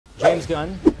James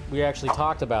Gunn, we actually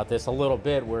talked about this a little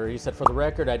bit where he said, for the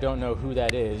record, I don't know who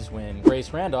that is, when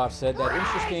Grace Randolph said that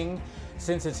interesting,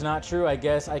 since it's not true, I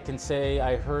guess I can say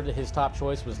I heard his top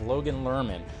choice was Logan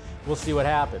Lerman. We'll see what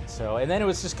happens. So, and then it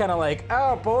was just kind of like,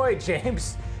 oh boy,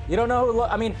 James, you don't know who,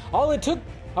 I mean, all it took,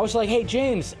 I was like, hey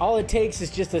James, all it takes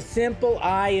is just a simple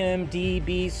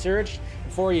IMDb search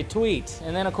before you tweet.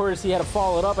 And then of course he had to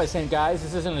follow it up by saying, guys,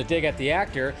 this isn't a dig at the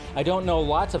actor. I don't know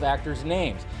lots of actors'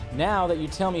 names. Now that you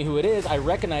tell me who it is, I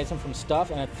recognize him from stuff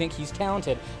and I think he's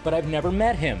talented, but I've never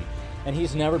met him. And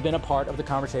he's never been a part of the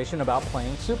conversation about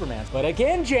playing Superman. But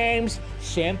again, James,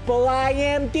 simple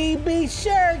IMDb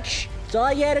search. That's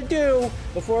all you had to do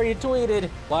before you tweeted.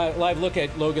 Live look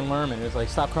at Logan Lerman. It was like,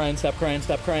 stop crying, stop crying,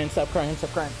 stop crying, stop crying,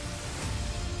 stop crying.